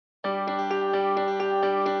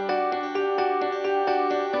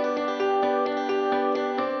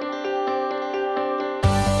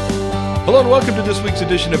Hello and welcome to this week's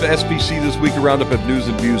edition of SBC This Week, a roundup of news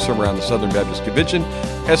and views from around the Southern Baptist Convention.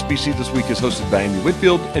 SBC This Week is hosted by Amy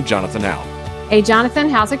Whitfield and Jonathan Howe. Hey, Jonathan,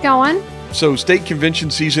 how's it going? So state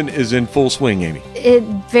convention season is in full swing, Amy. It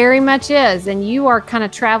very much is, and you are kind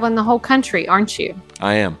of traveling the whole country, aren't you?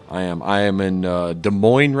 I am. I am in Des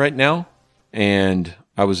Moines right now, and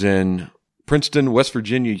I was in Princeton, West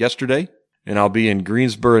Virginia yesterday, and I'll be in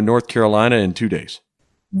Greensboro, North Carolina in 2 days.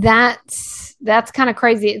 That's kind of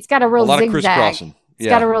crazy. It's got a real lot zigzag. Of crisscrossing. It's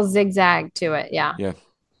got a real zigzag to it. Yeah. Yeah.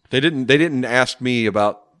 They didn't ask me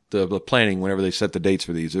about the planning whenever they set the dates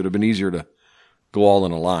for these. It would have been easier to go all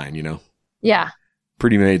in a line, you know. Yeah.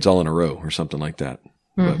 Pretty maids all in a row or something like that.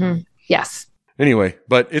 Mm-hmm. Yes. Anyway,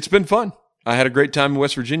 but it's been fun. I had a great time in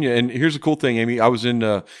West Virginia. And here's the cool thing, Amy. I was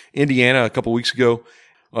in Indiana a couple weeks ago.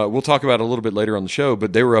 We'll talk about it a little bit later on the show,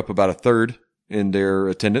 but they were up about a third in their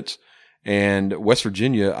attendance. And West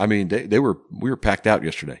Virginia, I mean, we were packed out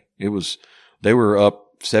yesterday. They were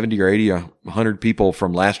up 70 or 80, 100 people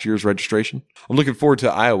from last year's registration. I'm looking forward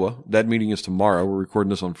to Iowa. That meeting is tomorrow. We're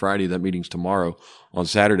recording this on Friday. That meeting's tomorrow on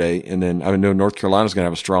Saturday. And then I know North Carolina's going to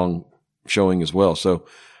have a strong showing as well. So,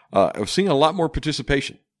 I've seen a lot more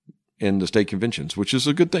participation in the state conventions, which is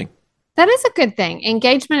a good thing. That is a good thing.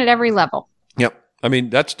 Engagement at every level. Yep. I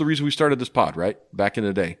mean, that's the reason we started this pod, right? Back in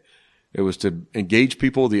the day. It was to engage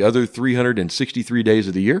people the other 363 days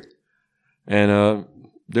of the year. And,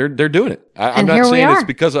 they're doing it. I'm not saying it's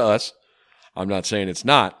because of us. I'm not saying it's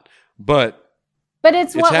not, but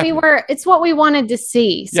it's what happening. It's what we wanted to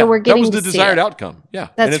see. So we're getting that was the desired outcome. Yeah.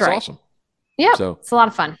 That's and it's awesome. Yeah. So it's a lot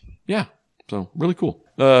of fun. Yeah. So really cool.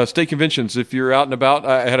 State conventions. If you're out and about,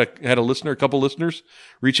 I had a couple listeners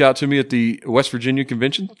reach out to me at the West Virginia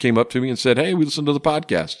convention, came up to me and said, "Hey, we listened to the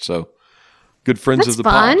podcast." So good friends of the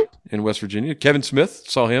pod in West Virginia. Kevin Smith,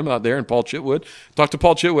 saw him out there, and Paul Chitwood. Talked to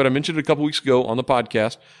Paul Chitwood. I mentioned it a couple weeks ago on the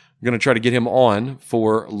podcast. I'm going to try to get him on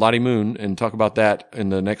for Lottie Moon and talk about that in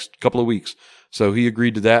the next couple of weeks. So he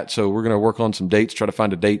agreed to that. So we're going to work on some dates, try to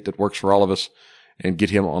find a date that works for all of us and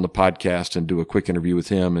get him on the podcast and do a quick interview with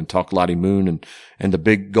him and talk Lottie Moon and the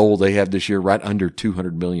big goal they have this year, right under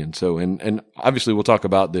 200 million. So, and obviously we'll talk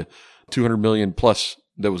about the 200 million plus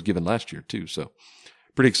that was given last year too. So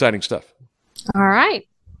pretty exciting stuff. All right.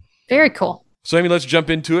 Very cool. So, Amy, let's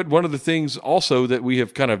jump into it. One of the things also that we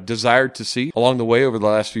have kind of desired to see along the way over the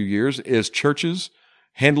last few years is churches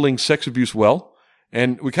handling sex abuse well.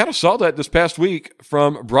 And we kind of saw that this past week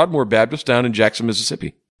from Broadmoor Baptist down in Jackson,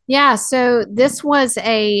 Mississippi. Yeah. So this was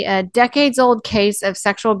a decades-old case of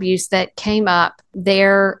sexual abuse that came up.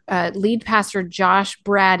 Their lead pastor, Josh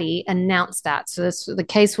Brady, announced that. So the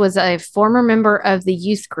case was a former member of the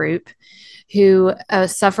youth group who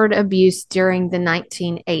suffered abuse during the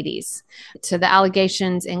 1980s. So the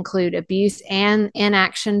allegations include abuse and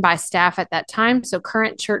inaction by staff at that time. So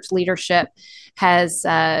current church leadership has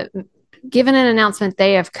given an announcement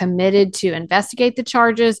they have committed to investigate the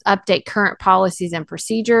charges, update current policies and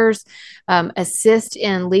procedures, assist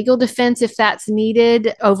in legal defense if that's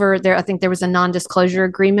needed over there. I think there was a non-disclosure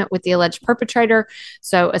agreement with the alleged perpetrator.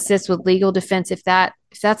 So assist with legal defense if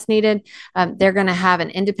that's needed. They're going to have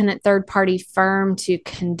an independent third-party firm to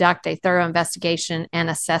conduct a thorough investigation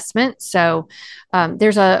and assessment. So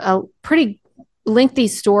there's a pretty lengthy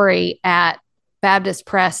story at Baptist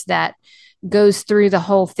Press that goes through the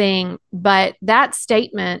whole thing. But that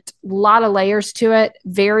statement, a lot of layers to it,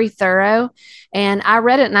 very thorough. And I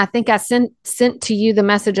read it and I think I sent to you the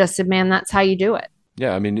message. I said, man, that's how you do it.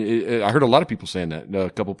 Yeah. I mean, I heard a lot of people saying that. A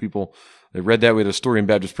couple people, they read that. We had a story in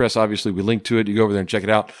Baptist Press. Obviously, we linked to it. You go over there and check it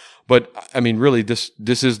out. But I mean, really, this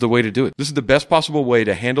is the way to do it. This is the best possible way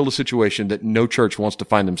to handle a situation that no church wants to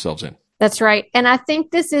find themselves in. That's right. And I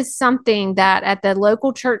think this is something that at the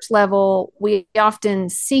local church level, we often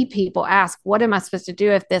see people ask, what am I supposed to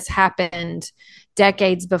do if this happened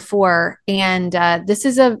decades before? And this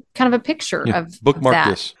is a kind of a picture of bookmark that.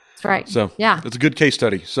 This. That's right. So yeah, it's a good case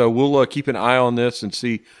study. So we'll keep an eye on this and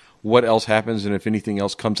see what else happens and if anything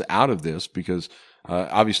else comes out of this, because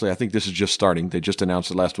obviously I think this is just starting. They just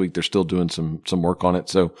announced it last week. They're still doing some work on it.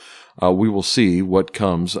 So we will see what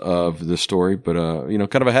comes of this story. But,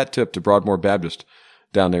 kind of a hat tip to Broadmoor Baptist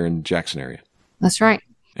down there in the Jackson area. That's right.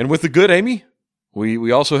 And with the good, Amy,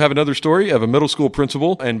 we also have another story of a middle school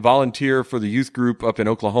principal and volunteer for the youth group up in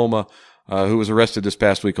Oklahoma who was arrested this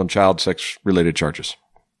past week on child sex related charges.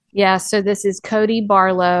 Yeah, so this is Cody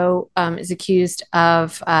Barlow is accused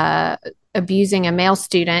of abusing a male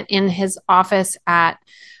student in his office at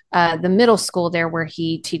the middle school there where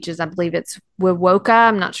he teaches. I believe it's Wewoka.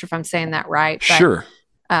 I'm not sure if I'm saying that right. But, sure.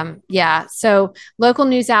 Yeah. So local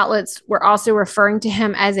news outlets were also referring to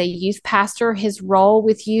him as a youth pastor. His role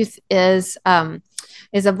with youth is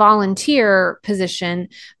is a volunteer position,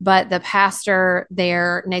 but the pastor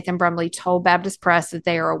there, Nathan Brumley, told Baptist Press that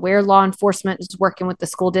they are aware law enforcement is working with the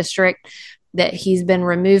school district, that he's been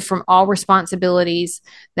removed from all responsibilities,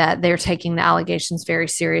 that they're taking the allegations very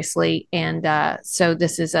seriously. And so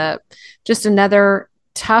this is just another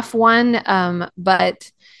tough one.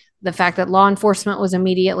 But the fact that law enforcement was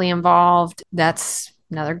immediately involved, that's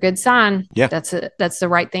another good sign. Yeah. That's the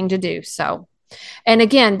right thing to do. So, and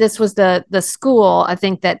again, this was the school, I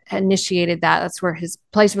think, that initiated that. That's where his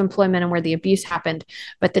place of employment and where the abuse happened.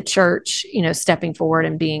 But the church, stepping forward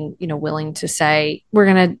and being, willing to say, we're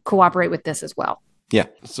going to cooperate with this as well. Yeah.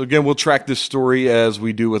 So again, we'll track this story as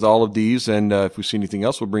we do with all of these. And if we see anything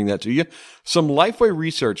else, we'll bring that to you. Some Lifeway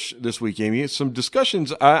research this week, Amy. Some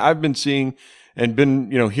discussions I've been seeing and been,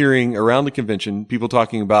 hearing around the convention, people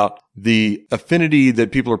talking about the affinity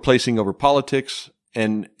that people are placing over politics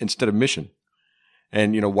and instead of mission.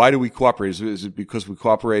 And, why do we cooperate? Is it because we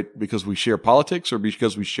cooperate because we share politics or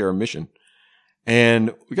because we share a mission?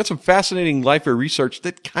 And we got some fascinating Lifeway research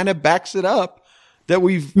that kind of backs it up, that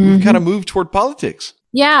we've kind of moved toward politics.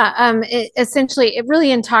 Yeah. Essentially, it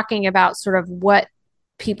really in talking about sort of what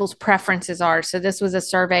people's preferences are. So this was a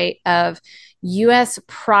survey of U.S.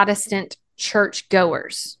 Protestant church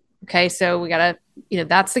goers. Okay. So we got to,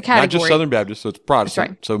 that's the category. Not just Southern Baptist, so it's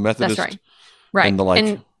Protestant. That's right. So Methodist. That's right. And the like.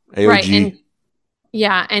 And, AOG.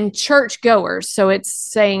 Right. And church goers. So it's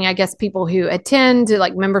saying, I guess, people who attend,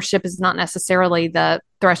 like membership is not necessarily the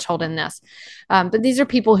threshold in this. But these are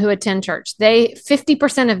people who attend church.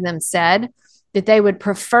 50% of them said that they would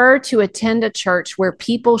prefer to attend a church where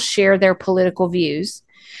people share their political views.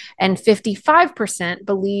 And 55%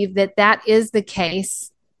 believe that that is the case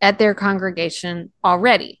at their congregation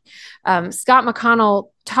already. Scott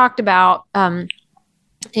McConnell talked about,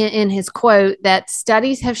 in his quote, that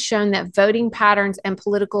studies have shown that voting patterns and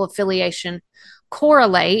political affiliation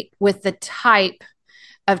correlate with the type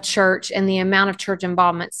of church and the amount of church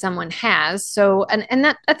involvement someone has. So, and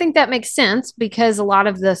that, I think that makes sense, because a lot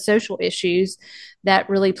of the social issues that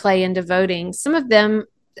really play into voting, some of them,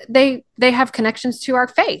 they have connections to our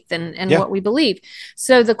faith and what we believe.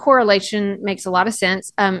 So the correlation makes a lot of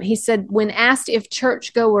sense. He said, when asked if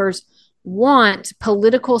churchgoers want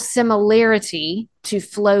political similarity to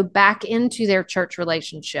flow back into their church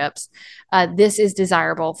relationships, this is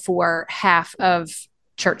desirable for half of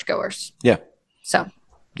churchgoers. Yeah. So,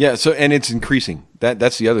 and it's increasing.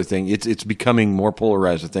 That's the other thing. It's becoming more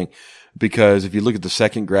polarized, I think, because if you look at the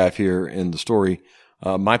second graph here in the story,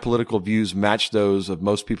 my political views match those of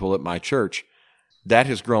most people at my church. That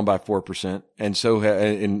has grown by 4%, and so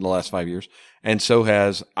in the last 5 years, and so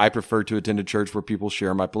has I prefer to attend a church where people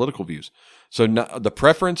share my political views. So the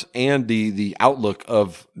preference and the outlook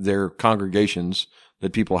of their congregations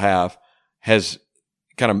that people have has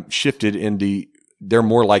kind of shifted in they're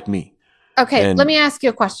more like me. Okay, let me ask you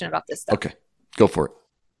a question about this stuff. Okay, go for it.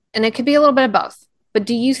 And it could be a little bit of both. But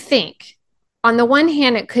do you think, on the one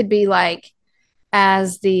hand, it could be like,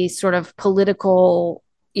 as the sort of political,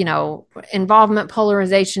 involvement,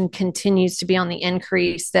 polarization continues to be on the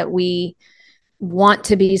increase, that we want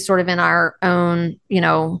to be sort of in our own,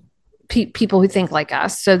 people who think like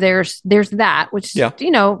us. So there's that, which,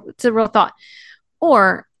 it's a real thought.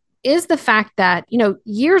 Or is the fact that,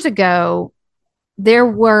 years ago, there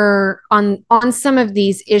were on some of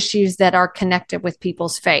these issues that are connected with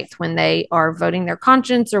people's faith when they are voting their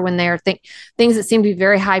conscience, or when they are things that seem to be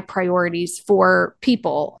very high priorities for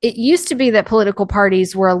people. It used to be that political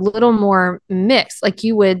parties were a little more mixed. Like,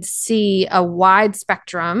 you would see a wide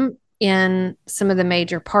spectrum in some of the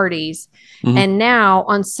major parties. Mm-hmm. And now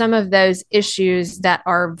on some of those issues that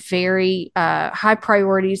are very high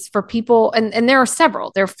priorities for people, and there are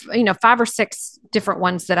several, there are 5 or 6 different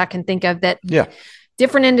ones that I can think of that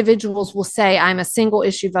different individuals will say, I'm a single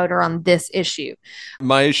issue voter on this issue.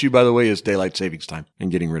 My issue, by the way, is daylight savings time and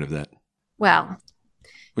getting rid of that. Well,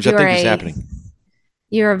 which I think is happening.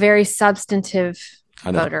 You're a very substantive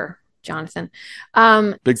voter, Jonathan.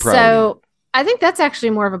 Big priority. So I think that's actually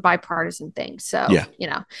more of a bipartisan thing. So,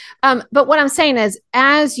 but what I'm saying is,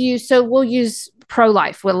 we'll use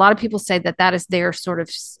pro-life. Well, a lot of people say that is their sort of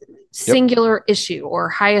singular issue or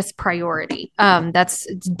highest priority. It's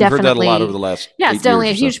definitely, we've heard that a lot over the last it's definitely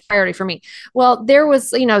a huge priority for me. Well, there was,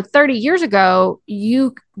 30 years ago,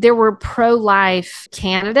 there were pro-life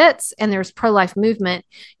candidates and there's pro-life movement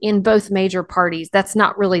in both major parties. That's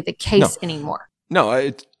not really the case anymore.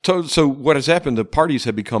 No, so what has happened, the parties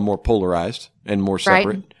have become more polarized and more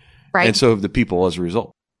separate. Right. And so have the people as a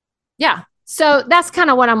result. Yeah. So that's kind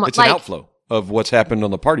of what I'm It's an outflow of what's happened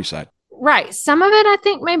on the party side. Right. Some of it, I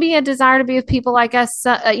think, may be a desire to be with people like us,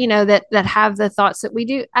 that have the thoughts that we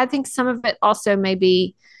do. I think some of it also may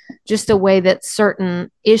be just a way that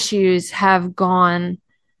certain issues have gone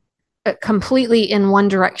completely in one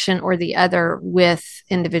direction or the other with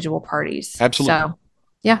individual parties. Absolutely. So,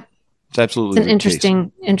 yeah, it's absolutely it's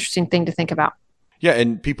an interesting thing to think about. Yeah,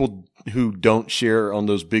 and people who don't share on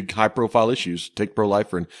those big high-profile issues, take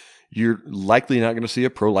pro-lifer, and you're likely not going to see a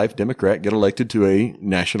pro-life Democrat get elected to a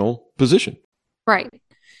national position. Right.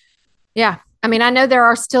 Yeah. I mean, I know there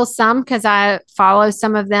are still some because I follow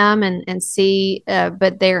some of them and see,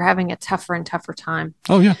 but they're having a tougher and tougher time.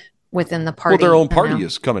 Oh, yeah. Within the party. Well, their own party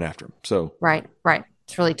is coming after them. So right.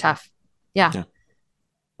 It's really tough. Yeah.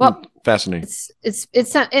 Well, fascinating. It's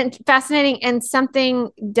fascinating and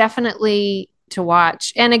something definitely to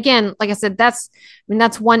watch. And again, like I said, that's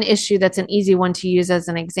one issue that's an easy one to use as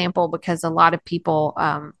an example because a lot of people,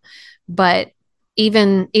 but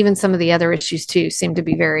even some of the other issues too seem to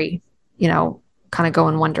be very, kind of go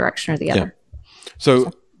in one direction or the other.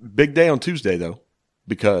 So big day on Tuesday though,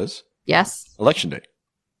 because yes, election day.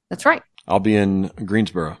 That's right. I'll be in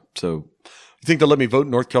Greensboro. So you think they'll let me vote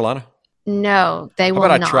in North Carolina? No, they will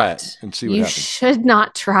not. How about I try it and see what happens? You should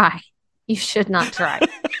not try. You should not try.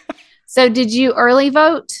 So did you early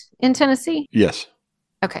vote in Tennessee? Yes.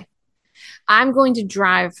 Okay. I'm going to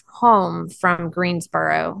drive home from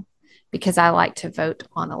Greensboro because I like to vote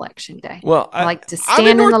on election day. Well, I like to stand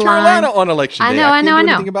in North the Carolina line on election day. I know.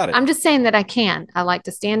 Anything about it. I'm just saying that I can. I like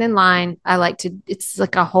to stand in line. It's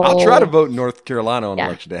like a whole. I'll try to vote in North Carolina on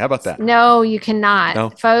election day. How about that? No, you cannot. No?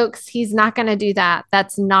 Folks, he's not going to do that.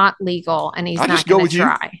 That's not legal. And he's not going to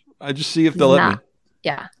try. I just see if they'll let me.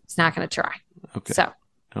 Yeah, he's not going to try. Okay. So.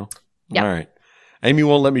 Oh. Yep. All right. Amy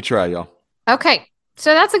won't let me try, y'all. Okay.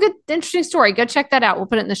 So that's a good, interesting story. Go check that out. We'll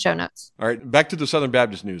put it in the show notes. All right. Back to the Southern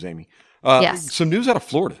Baptist news, Amy. Yes. Some news out of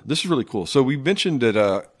Florida. This is really cool. So we mentioned that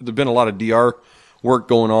there's been a lot of DR work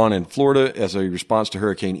going on in Florida as a response to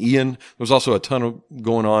Hurricane Ian. There was also a ton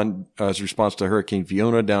going on as a response to Hurricane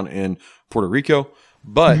Fiona down in Puerto Rico.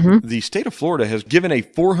 But the state of Florida has given a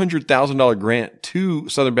 $400,000 grant to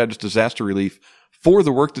Southern Baptist Disaster Relief for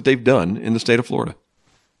the work that they've done in the state of Florida.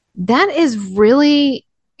 That is really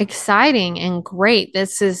exciting and great.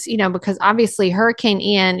 This is, because obviously Hurricane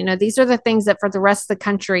Ian, these are the things that for the rest of the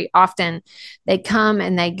country, often they come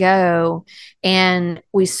and they go and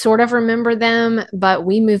we sort of remember them, but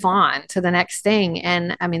we move on to the next thing.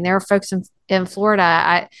 And I mean, there are folks in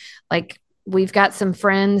Florida, we've got some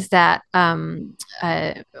friends that on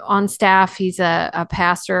staff, he's a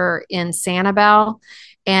pastor in Sanibel.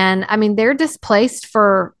 And I mean, they're displaced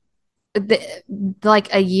for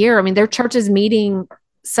like a year. I mean, their church is meeting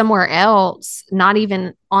somewhere else, not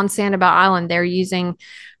even on Sanibel Island. They're using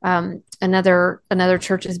another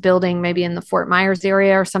church's building, maybe in the Fort Myers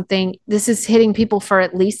area or something. This is hitting people for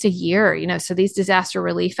at least a year, so these disaster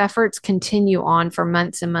relief efforts continue on for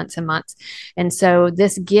months and months and months. And so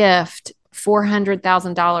this gift,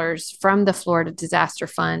 $400,000 from the Florida Disaster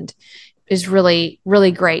Fund, is really,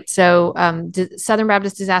 really great. So Southern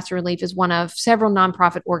Baptist Disaster Relief is one of several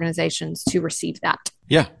nonprofit organizations to receive that.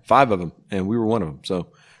 Yeah, 5 of them. And we were one of them.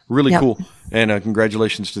 So really cool. And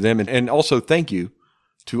congratulations to them. And also thank you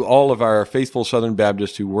to all of our faithful Southern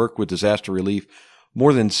Baptists who work with disaster relief.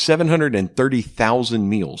 More than 730,000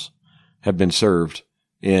 meals have been served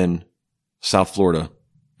in South Florida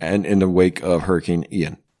and in the wake of Hurricane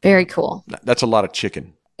Ian. Very cool. That's a lot of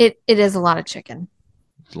chicken. It is a lot of chicken.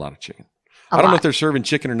 It's a lot of chicken. I don't know if they're serving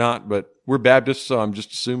chicken or not, but we're Baptists, so I'm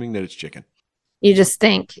just assuming that it's chicken. You just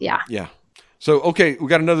think, yeah. Yeah. So, okay, we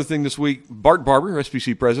got another thing this week. Bart Barber,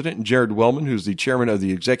 SBC president, and Jared Wellman, who's the chairman of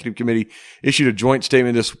the executive committee, issued a joint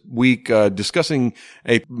statement this week discussing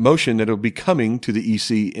a motion that will be coming to the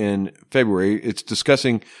EC in February. It's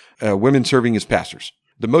discussing women serving as pastors.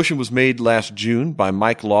 The motion was made last June by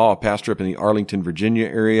Mike Law, a pastor up in the Arlington, Virginia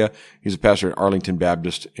area. He's a pastor at Arlington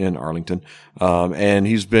Baptist in Arlington. And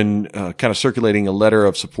he's been kind of circulating a letter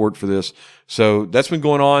of support for this. So that's been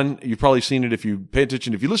going on. You've probably seen it if you pay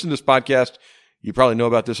attention. If you listen to this podcast, you probably know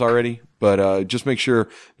about this already, but just make sure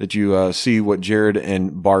that you see what Jared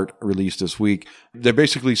and Bart released this week. They're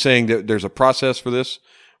basically saying that there's a process for this.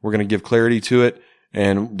 We're going to give clarity to it.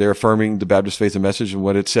 And they're affirming the Baptist Faith and Message and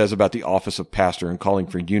what it says about the office of pastor and calling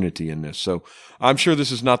for unity in this. So I'm sure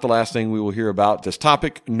this is not the last thing we will hear about this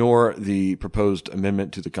topic, nor the proposed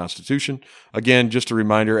amendment to the Constitution. Again, just a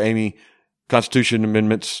reminder, Amy, Constitution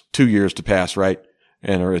amendments, 2 years to pass, right?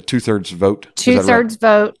 And are a 2/3 vote. 2/3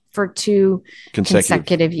 vote for 2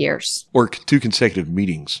 consecutive years. Or 2 consecutive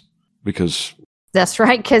meetings, because. That's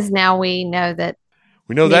right, because now we know that.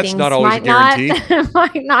 We know that's not always a guarantee.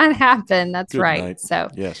 Might not happen. That's Good right. night. So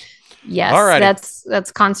yes. Yes, All righty.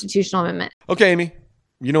 that's constitutional amendment. Okay, Amy,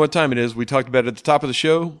 you know what time it is. We talked about it at the top of the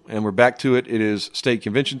show, and we're back to it. It is state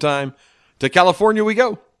convention time. To California we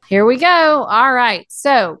go. Here we go. All right.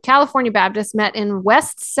 So California Baptists met in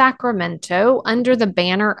West Sacramento under the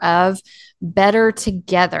banner of Better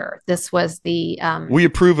Together. This was the... we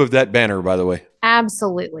approve of that banner, by the way.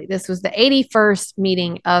 Absolutely. This was the 81st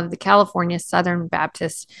meeting of the California Southern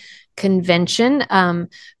Baptist Convention.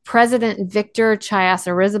 President Victor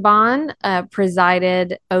Chayasa-Rizabon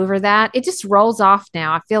presided over that. It just rolls off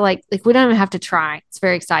now. I feel like we don't even have to try. It's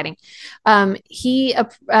very exciting. So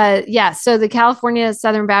the California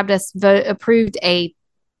Southern Baptist approved a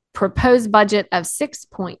proposed budget of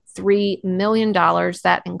 $6.3 million.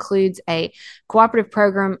 That includes a cooperative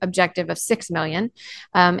program objective of $6 million.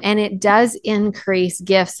 And it does increase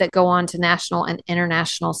gifts that go on to national and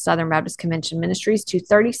international Southern Baptist Convention ministries to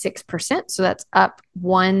 36%. So that's up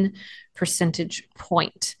 1 percentage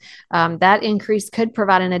point. That increase could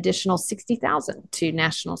provide an additional $60,000 to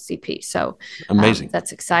national CP. So amazing.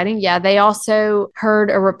 That's exciting. Yeah. They also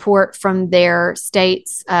heard a report from their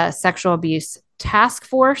state's sexual abuse task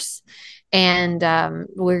force. And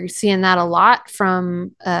we're seeing that a lot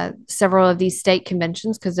from several of these state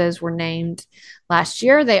conventions because those were named last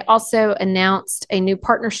year. They also announced a new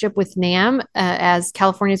partnership with NAM as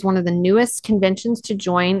California is one of the newest conventions to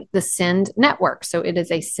join the SEND network. So it is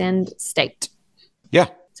a SEND state. Yeah.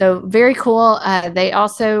 So very cool. They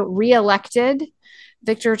also reelected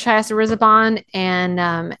Victor Chayasa-Rizabon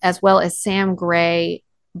and as well as Sam Gray,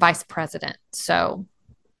 vice president. So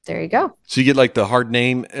there you go. So you get like the hard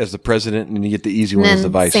name as the president and you get the easy one as the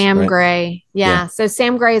vice. Sam right? Gray. Yeah. So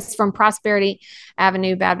Sam Gray is from Prosperity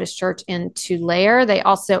Avenue Baptist Church in Tulare. They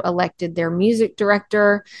also elected their music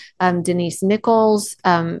director, Denise Nichols,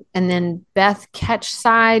 and then Beth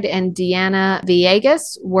Ketchside and Deanna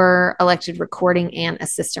Villegas were elected recording and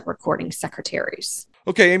assistant recording secretaries.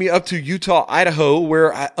 Okay, Amy, up to Utah, Idaho,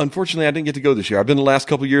 where unfortunately I didn't get to go this year. I've been the last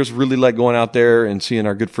couple of years, really like going out there and seeing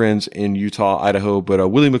our good friends in Utah, Idaho. But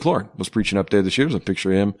Willie McLaurin was preaching up there this year. There's a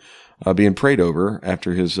picture of him being prayed over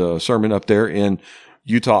after his sermon up there in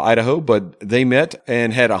Utah, Idaho. But they met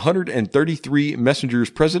and had 133 messengers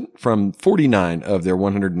present from 49 of their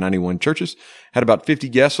 191 churches. Had about 50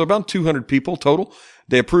 guests, so about 200 people total.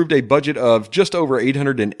 They approved a budget of just over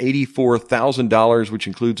 $884,000, which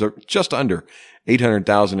includes just under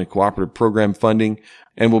 $800,000 in cooperative program funding,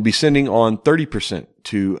 and will be sending on 30%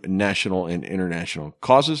 to national and international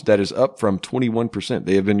causes. That is up from 21%.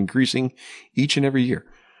 They have been increasing each and every year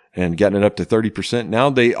and gotten it up to 30%. Now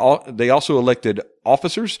they also elected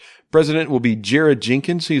officers. President will be Jared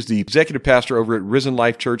Jenkins. He's the executive pastor over at Risen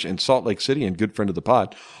Life Church in Salt Lake City and good friend of the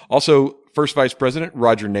pod. Also, first vice president,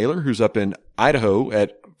 Roger Naylor, who's up in Idaho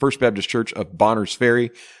at First Baptist Church of Bonners Ferry.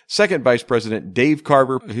 Second vice president, Dave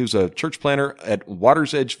Carver, who's a church planter at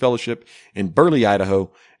Water's Edge Fellowship in Burley,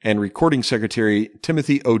 Idaho. And recording secretary,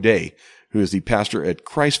 Timothy O'Day, who is the pastor at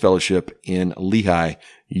Christ Fellowship in Lehi,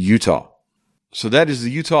 Utah. So that is the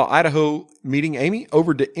Utah-Idaho meeting. Amy,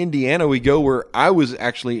 over to Indiana we go, where I was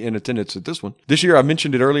actually in attendance at this one. This year, I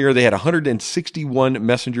mentioned it earlier, they had 161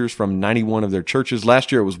 messengers from 91 of their churches. Last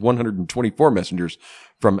year, it was 124 messengers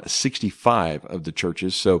from 65 of the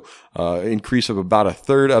churches. So increase of about a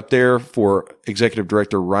third up there for Executive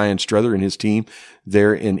Director Ryan Struther and his team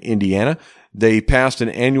there in Indiana. They passed an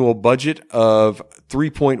annual budget of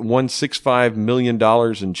 $3.165 million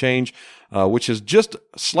and change, which is just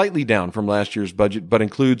slightly down from last year's budget, but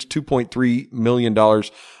includes $2.3 million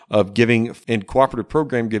of giving in cooperative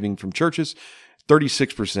program giving from churches.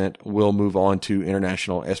 36% will move on to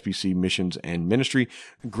international SBC missions and ministry.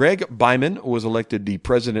 Greg Byman was elected the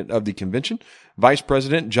president of the convention. Vice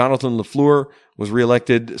President Jonathan LaFleur was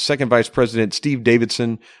reelected. Second Vice President Steve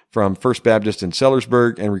Davidson from First Baptist in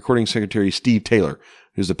Sellersburg, and Recording Secretary Steve Taylor,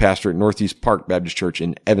 who's the pastor at Northeast Park Baptist Church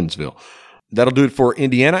in Evansville. That'll do it for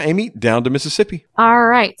Indiana. Amy, down to Mississippi. All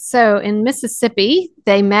right. So in Mississippi,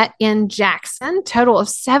 they met in Jackson, total of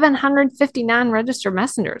 759 registered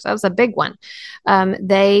messengers. That was a big one.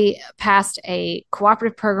 They passed a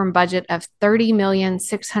cooperative program budget of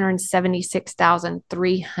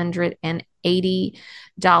 $30,676,380.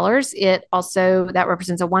 It also, that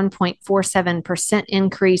represents a 1.47%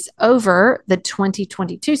 increase over the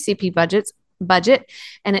 2022 CP budget,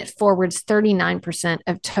 and it forwards 39%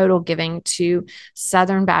 of total giving to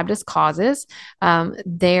Southern Baptist causes.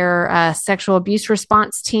 Their sexual abuse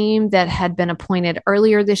response team that had been appointed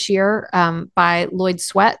earlier this year by Lloyd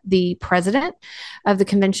Sweat, the president of the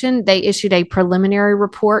convention, they issued a preliminary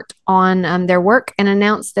report on their work and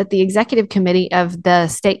announced that the executive committee of the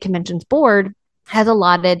state convention's board has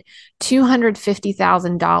allotted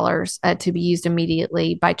 $250,000 to be used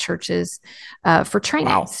immediately by churches for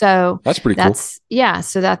training. Wow. So That's pretty cool.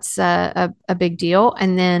 So that's a big deal.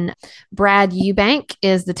 And then Brad Eubank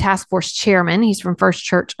is the task force chairman. He's from First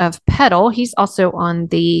Church of Petal. He's also on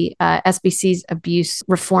the SBC's Abuse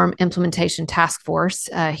Reform Implementation Task Force.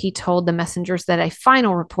 He told the messengers that a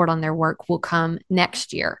final report on their work will come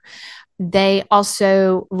next year. They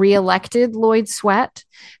also reelected Lloyd Sweat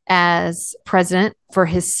as president for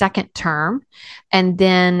his second term. And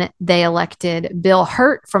then they elected Bill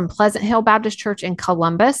Hurt from Pleasant Hill Baptist Church in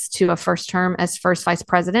Columbus to a first term as first vice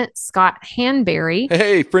president. Scott Hanberry.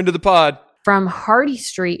 Hey, friend of the pod. From Hardy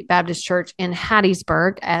Street Baptist Church in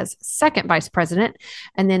Hattiesburg as second vice president.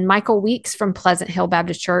 And then Michael Weeks from Pleasant Hill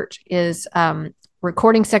Baptist Church is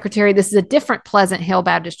recording secretary. This is a different Pleasant Hill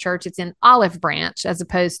Baptist Church. It's in Olive Branch as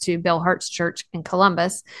opposed to Bill Hurt's church in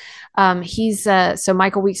Columbus. So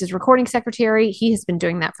Michael Weeks is recording secretary. He has been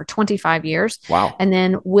doing that for 25 years. Wow. And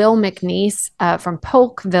then Will McNeese from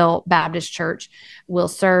Polkville Baptist Church will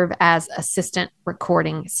serve as assistant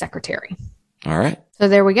recording secretary. All right. So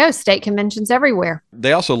there we go. State conventions everywhere.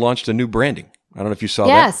 They also launched a new branding. I don't know if you saw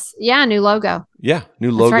that. Yes. Yeah. New logo. Yeah.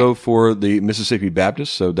 New logo for the Mississippi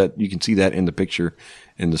Baptist. So that you can see that in the picture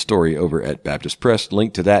in the story over at Baptist Press.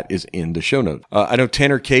 Link to that is in the show notes. I know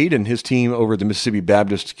Tanner Cade and his team over at the Mississippi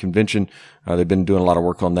Baptist Convention. They've been doing a lot of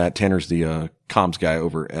work on that. Tanner's the comms guy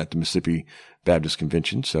over at the Mississippi Baptist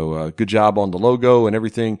Convention. So good job on the logo and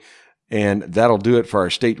everything. And that'll do it for our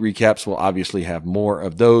state recaps. We'll obviously have more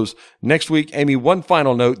of those next week. Amy, one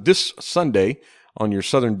final note. This Sunday on your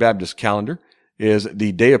Southern Baptist calendar is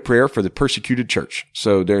the day of prayer for the persecuted church.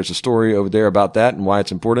 So there's a story over there about that and why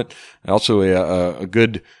it's important. Also a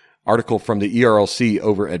good article from the ERLC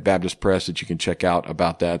over at Baptist Press that you can check out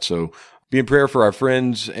about that. So be in prayer for our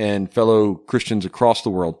friends and fellow Christians across the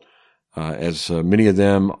world, as many of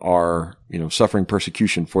them are, suffering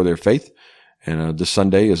persecution for their faith. And this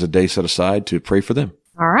Sunday is a day set aside to pray for them.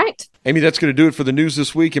 All right. Amy, that's going to do it for the news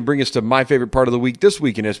this week and bring us to my favorite part of the week this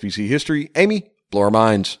week in SBC history. Amy, blow our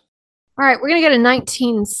minds. All right, we're going to go to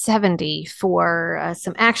 1970 for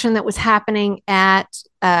some action that was happening at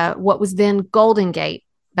what was then Golden Gate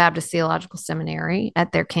Baptist Theological Seminary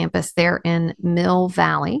at their campus there in Mill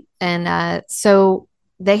Valley. And so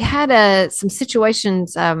they had some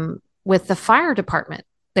situations with the fire department.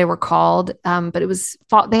 They were called, but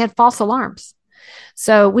they had false alarms.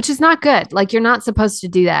 So, which is not good. Like, you're not supposed to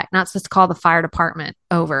do that. Not supposed to call the fire department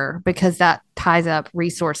over because that ties up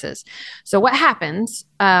resources. So what happened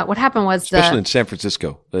was especially in San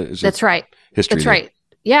Francisco. That's right. History. That's right.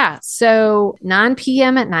 Yeah. So 9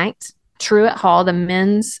 p.m. at night, Truett Hall, the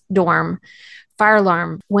men's dorm, fire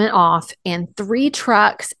alarm went off and 3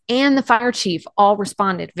 trucks and the fire chief all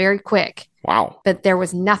responded very quick. Wow. But there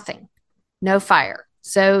was nothing, no fire.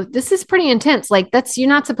 So this is pretty intense. Like, you're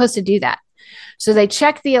not supposed to do that. So they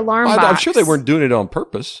checked the alarm box. I'm sure they weren't doing it on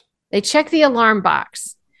purpose. They checked the alarm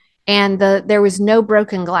box and there was no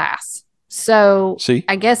broken glass. So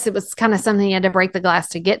I guess it was kind of something you had to break the glass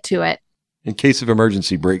to get to it. In case of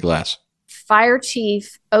emergency, break glass. Fire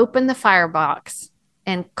chief opened the firebox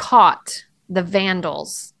and caught the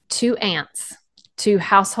vandals. 2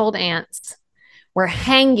 household ants, were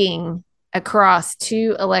hanging across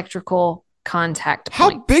 2 electrical contact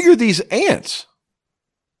points. How big are these ants?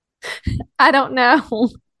 I don't know.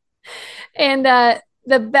 And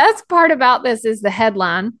the best part about this is the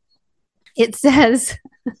headline. It says,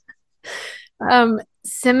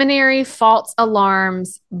 seminary false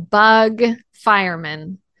alarms bug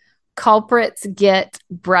firemen. Culprits get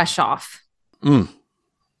brush off. All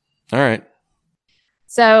right.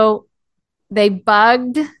 So they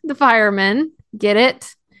bugged the firemen. Get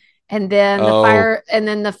it? And then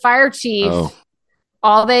the fire chief.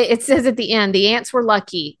 It says at the end, the ants were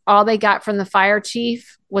lucky. All they got from the fire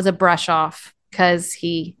chief was a brush off because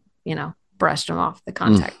he, brushed them off the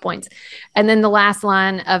contact points. And then the last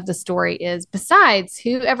line of the story is, besides,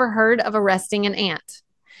 who ever heard of arresting an ant?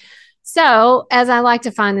 So, as I like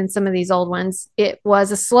to find in some of these old ones, it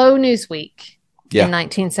was a slow news week in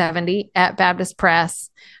 1970 at Baptist Press.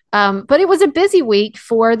 But it was a busy week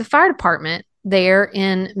for the fire department there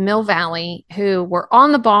in Mill Valley, who were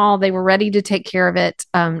on the ball. They were ready to take care of it,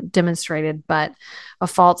 demonstrated, but a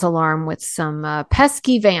false alarm with some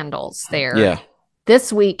pesky vandals there. Yeah.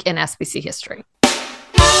 This week in SBC history.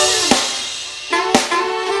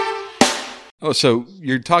 Oh, so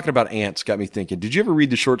you're talking about ants got me thinking. Did you ever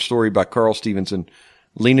read the short story by Carl Stevenson,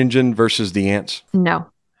 Leningen versus the Ants? No.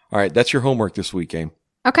 All right, that's your homework this week, Aim.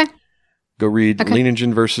 Okay. Go read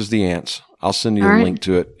Leningen versus the Ants. I'll send you a link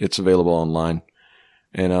to it. It's available online.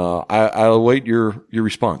 And I'll await your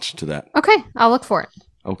response to that. Okay, I'll look for it.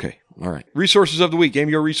 Okay. All right. Resources of the week.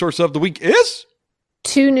 Amy, your resource of the week is?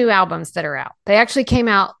 2 new albums that are out. They actually came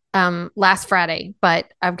out last Friday,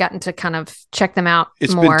 but I've gotten to kind of check them out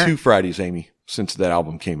more. It's been 2 Fridays, Amy, since that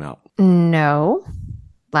album came out. No.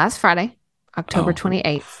 Last Friday, October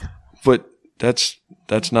 28th. But that's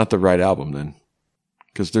not the right album then.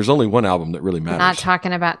 Because there's only one album that really matters. Not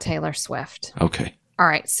talking about Taylor Swift. Okay. All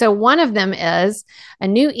right. So one of them is a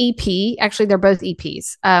new EP. Actually, they're both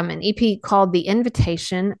EPs. An EP called The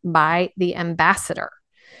Invitation by The Ambassador.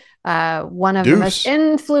 One of the most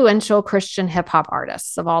influential Christian hip hop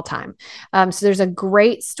artists of all time. So there's a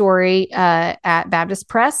great story at Baptist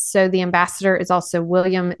Press. So The Ambassador is also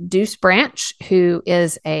William Deuce Branch, who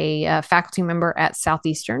is a faculty member at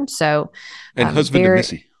Southeastern. So and husband to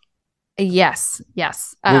Missy. Yes.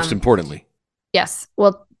 Most importantly. Yes.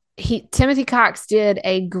 Well, Timothy Cox did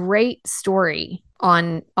a great story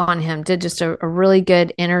on him, did just a really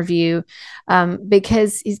good interview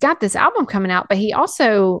because he's got this album coming out, but he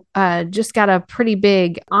also just got a pretty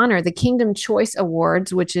big honor, the Kingdom Choice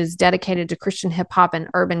Awards, which is dedicated to Christian hip hop and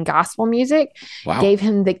urban gospel music. Wow. Gave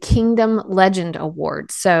him the Kingdom Legend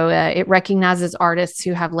Award. So it recognizes artists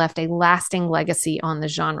who have left a lasting legacy on the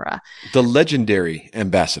genre. The legendary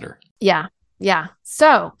ambassador. Yeah.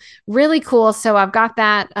 So really cool. So I've got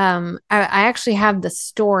that. I actually have the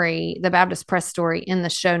story, the Baptist Press story in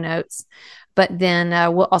the show notes, but then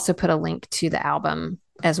we'll also put a link to the album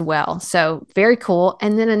as well. So very cool.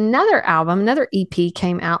 And then another EP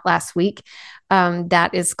came out last week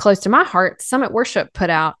that is close to my heart. Summit Worship put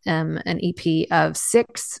out an EP of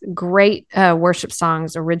 6 great worship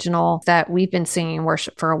songs, original, that we've been singing in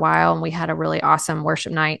worship for a while. And we had a really awesome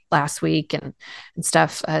worship night last week and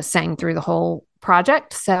stuff, sang through the whole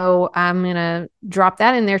project. So I'm going to drop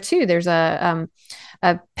that in there too. There's a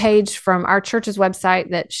page from our church's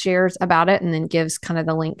website that shares about it and then gives kind of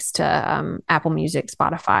the links to Apple Music,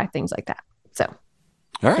 Spotify, things like that. So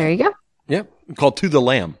there you go. Yep. Called To the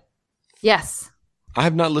Lamb. Yes. I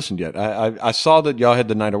have not listened yet. I saw that y'all had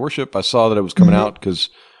the night of worship. I saw that it was coming out because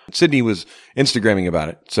Sydney was Instagramming about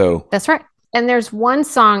it. So that's right. And there's one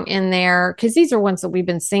song in there, because these are ones that we've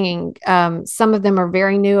been singing. Some of them are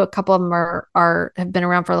very new. A couple of them have been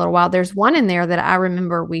around for a little while. There's one in there that I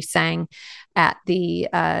remember we sang at the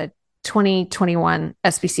 2021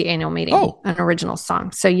 SBC annual meeting, an original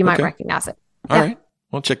song. So you might recognize it. All right.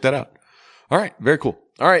 Well, check that out. All right. Very cool.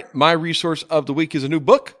 All right. My resource of the week is a new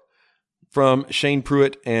book from Shane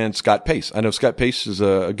Pruitt and Scott Pace. I know Scott Pace is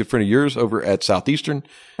a good friend of yours over at Southeastern.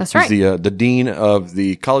 That's right. He's the dean of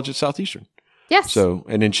the college at Southeastern. Yes. So,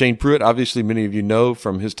 and then Shane Pruitt, obviously many of you know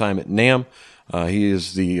from his time at NAM. He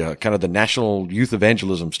is the kind of the national youth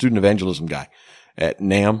evangelism, student evangelism guy at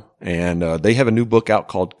NAM. And they have a new book out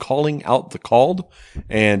called Calling Out the Called.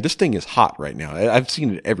 And this thing is hot right now. I've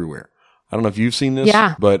seen it everywhere. I don't know if you've seen this,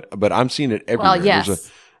 but I'm seeing it everywhere. Well, yes.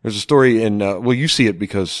 There's a story in, you see it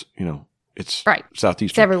because, it's Southeastern.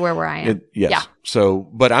 It's everywhere where I am. Yes. Yeah. So,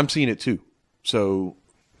 but I'm seeing it too. So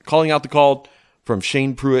Calling Out the Called from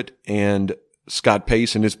Shane Pruitt and Scott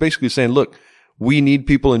Pace. And it's basically saying, look, we need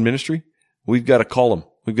people in ministry. We've got to call them.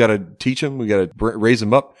 We've got to teach them. We've got to raise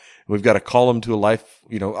them up. We've got to call them to a life.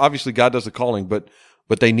 Obviously God does the calling, but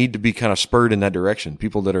they need to be kind of spurred in that direction.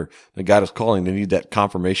 People that God is calling, they need that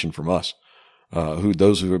confirmation from us,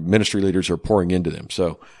 those who are ministry leaders are pouring into them.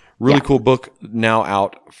 So really cool book now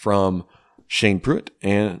out from Shane Pruitt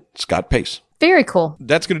and Scott Pace. Very cool.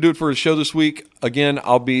 That's going to do it for the show this week. Again,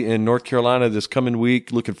 I'll be in North Carolina this coming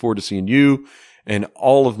week. Looking forward to seeing you and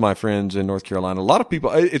all of my friends in North Carolina. A lot of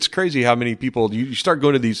people, it's crazy how many people, you start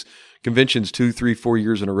going to these conventions 2, 3, 4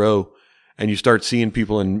 years in a row, and you start seeing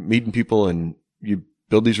people and meeting people, and you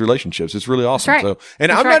build these relationships. It's really awesome. That's right.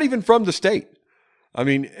 So, I'm not even from the state. I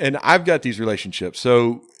mean, and I've got these relationships.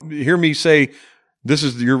 So hear me say, this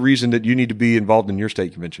is your reason that you need to be involved in your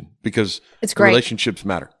state convention, because it's great. Relationships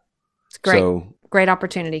matter. It's great. So, great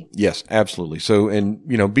opportunity. Yes, absolutely. So, and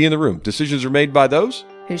be in the room. Decisions are made by those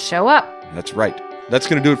who show up. That's right. That's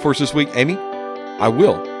going to do it for us this week. Amy, I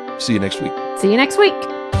will see you next week. See you next week.